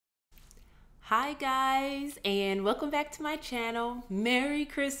Hi guys, and welcome back to my channel. Merry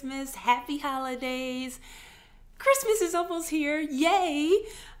Christmas, happy holidays. Christmas is almost here, yay.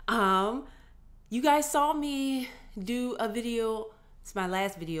 You guys saw me do a video, it's my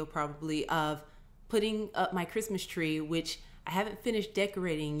last video probably, of putting up my Christmas tree, which I haven't finished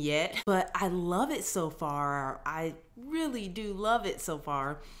decorating yet, but I love it so far. I really do love it so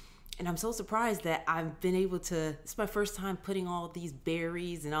far. And I'm so surprised that I've been able to, it's my first time putting all these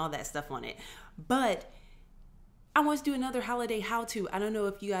berries and all that stuff on it. But I want to do another holiday how-to. I don't know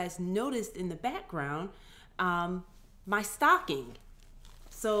if you guys noticed in the background, my stocking.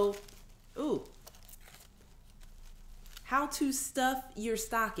 So, how to stuff your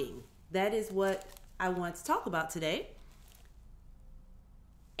stocking. That is what I want to talk about today.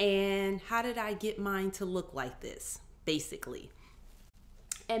 And how did I get mine to look like this, basically.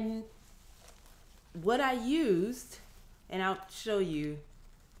 And what I used, and I'll show you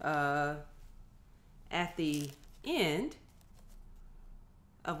at the end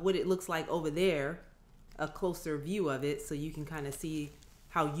of what it looks like over there, a closer view of it so you can kind of see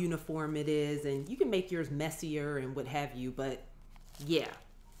how uniform it is, and you can make yours messier and what have you, but yeah.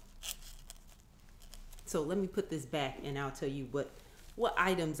 So let me put this back and I'll tell you what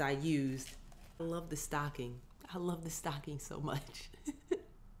items I used. I love the stocking. I love the stocking so much.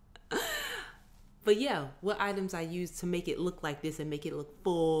 But yeah, what items I use to make it look like this and make it look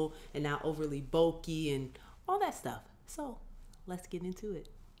full and not overly bulky and all that stuff. So let's get into it.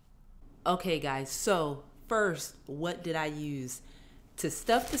 Okay guys, so first, what did I use? To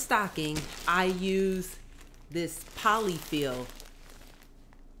stuff the stocking, I use this polyfill.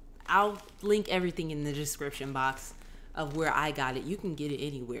 I'll link everything in the description box of where I got it. You can get it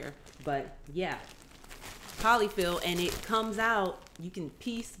anywhere, but yeah, polyfill, and it comes out, you can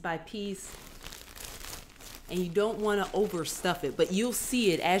piece by piece, and you don't want to overstuff it, but you'll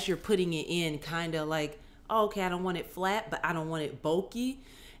see it as you're putting it in, kind of like, oh, okay, I don't want it flat, but I don't want it bulky.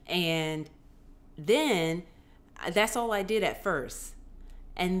 And then that's all I did at first.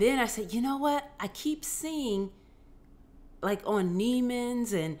 And then I said, you know what? I keep seeing like on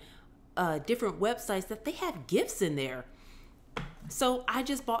Neiman's and different websites that they have gifts in there. So I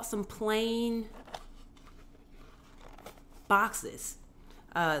just bought some plain boxes.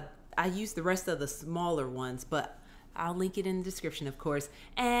 I used the rest of the smaller ones, but I'll link it in the description, of course,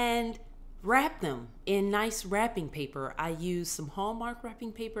 and wrap them in nice wrapping paper. I used some Hallmark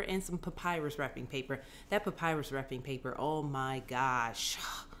wrapping paper and some papyrus wrapping paper. That papyrus wrapping paper, oh my gosh,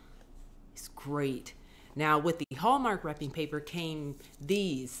 it's great. Now with the Hallmark wrapping paper came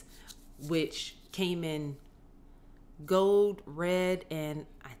these, which came in gold, red, and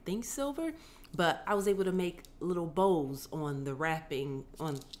I think silver, but I was able to make little bows on the wrapping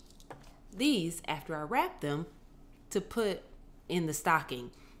on these after I wrapped them to put in the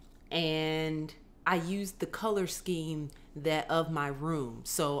stocking. And I used the color scheme that of my room.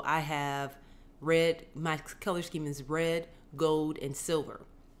 So I have red, my color scheme is red, gold, and silver.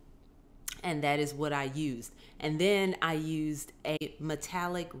 And that is what I used. And then I used a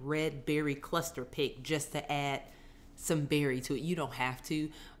metallic red berry cluster pick just to add some berry to it. You don't have to,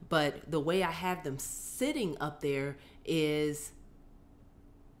 but the way I have them sitting up there is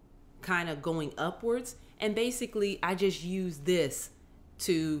kind of going upwards, and basically I just use this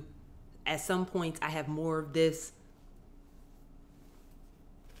to, at some points I have more of this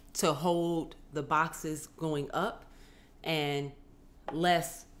to hold the boxes going up and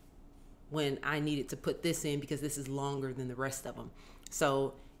less when I needed to put this in because this is longer than the rest of them.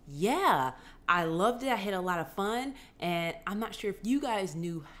 So yeah, I loved it. I had a lot of fun, and I'm not sure if you guys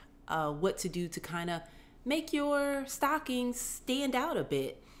knew what to do to kind of make your stockings stand out a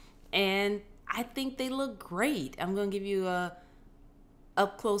bit. And I think they look great. I'm going to give you a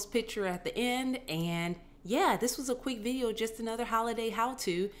up close picture at the end. And yeah, this was a quick video, just another holiday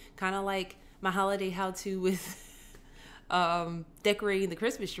how-to, kind of like my holiday how-to with decorating the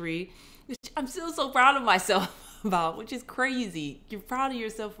Christmas tree, which I'm still so proud of myself about, which is crazy. You're proud of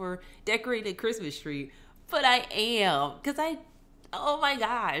yourself for decorating a Christmas tree, but I am, because oh my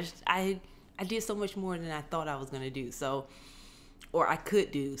gosh, I did so much more than I thought I was going to do. So, or I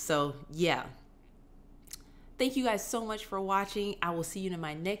could do. So yeah, thank you guys so much for watching. I will see you in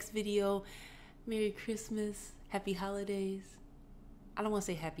my next video. Merry Christmas, happy holidays. I don't want to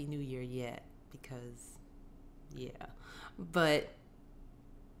say Happy New Year yet because yeah, but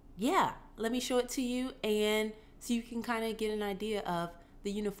yeah, let me show it to you, and so you can kind of get an idea of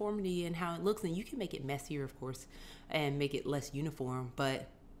the uniformity and how it looks. And you can make it messier, of course, and make it less uniform, but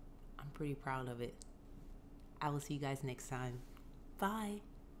I'm pretty proud of it. I will see you guys next time. Bye.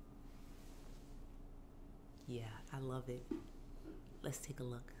 Yeah, I love it. Let's take a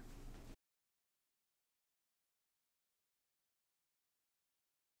look.